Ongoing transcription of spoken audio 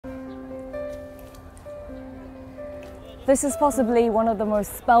This is possibly one of the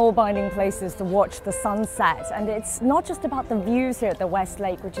most spellbinding places to watch the sunset, and it's not just about the views here at the West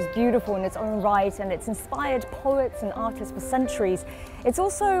Lake, which is beautiful in its own right, and it's inspired poets and artists for centuries. It's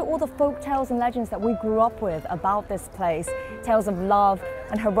also all the folk tales and legends that we grew up with about this place, tales of love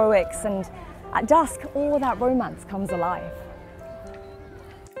and heroics, and at dusk, all that romance comes alive.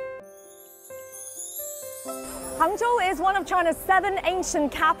 Hangzhou is one of China's 7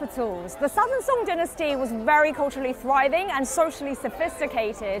 ancient capitals. The Southern Song dynasty was very culturally thriving and socially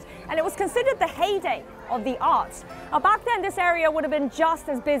sophisticated, and it was considered the heyday of the arts. Now, back then, this area would have been just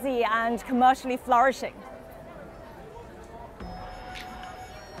as busy and commercially flourishing.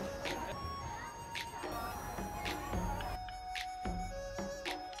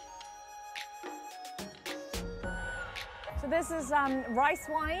 So this is rice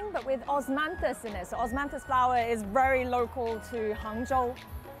wine, but with osmanthus in it. So osmanthus flower is very local to Hangzhou.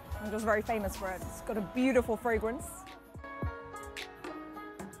 Hangzhou's very famous for it. It's got a beautiful fragrance.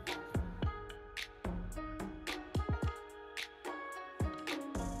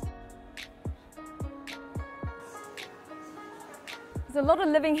 There's a lot of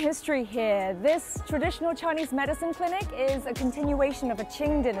living history here. This traditional Chinese medicine clinic is a continuation of a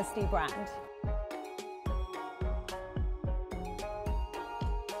Qing dynasty brand.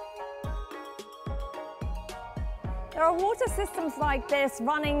 There are water systems like this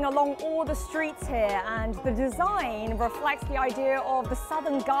running along all the streets here, and the design reflects the idea of the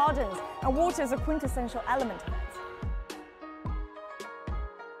southern gardens, and water is a quintessential element of it.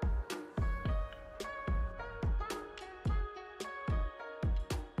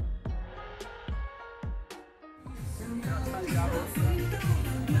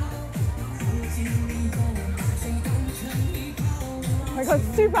 Oh my God,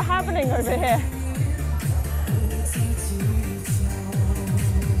 it's super happening over here.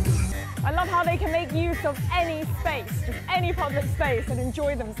 I love how they can make use of any space, just any public space, and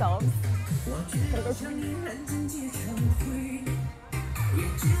enjoy themselves.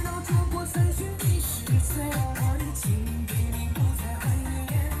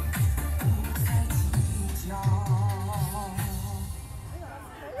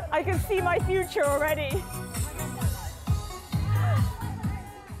 I can see my future already.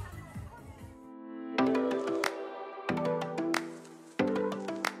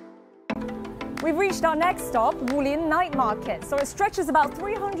 We've reached our next stop, Wulin Night Market. So it stretches about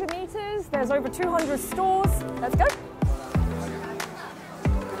 300 meters. There's over 200 stores. Let's go.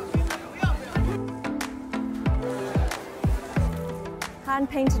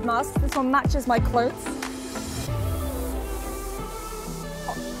 Hand-painted mask. This one matches my clothes.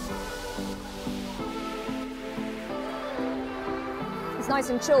 It's nice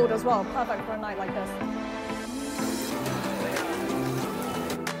and chilled as well. Perfect for a night like this.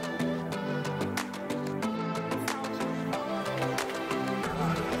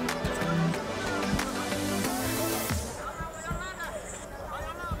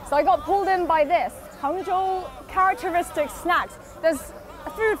 So I got pulled in by this, Hangzhou characteristic snacks. There's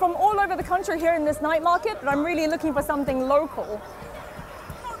food from all over the country here in this night market, but I'm really looking for something local.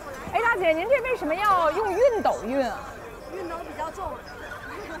 哎，大姐，您这为什么要用熨斗熨啊？熨斗比较重。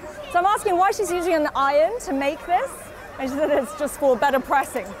So I'm asking why she's using an iron to make this, and she said it's just for better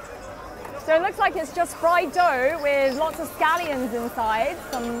pressing. So it looks like it's just fried dough with lots of scallions inside,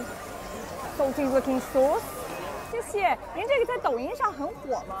 some salty-looking sauce. 谢谢，您这个在抖音上很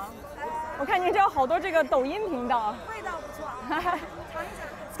火吗？我看您这有好多这个抖音频道。味道不错，尝一尝。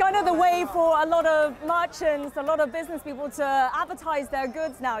It's kind of the way for a lot of merchants, a lot of business people to advertise their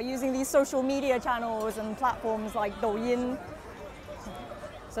goods now using these social media channels and platforms like Douyin.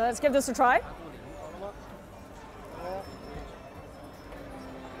 So let's give this a try.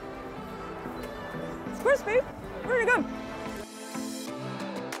 It's crispy, really good.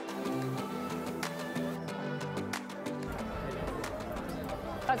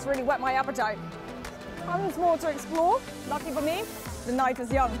 That's really whet my appetite. Tons more to explore. Lucky for me, the night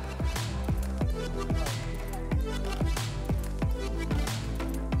is young.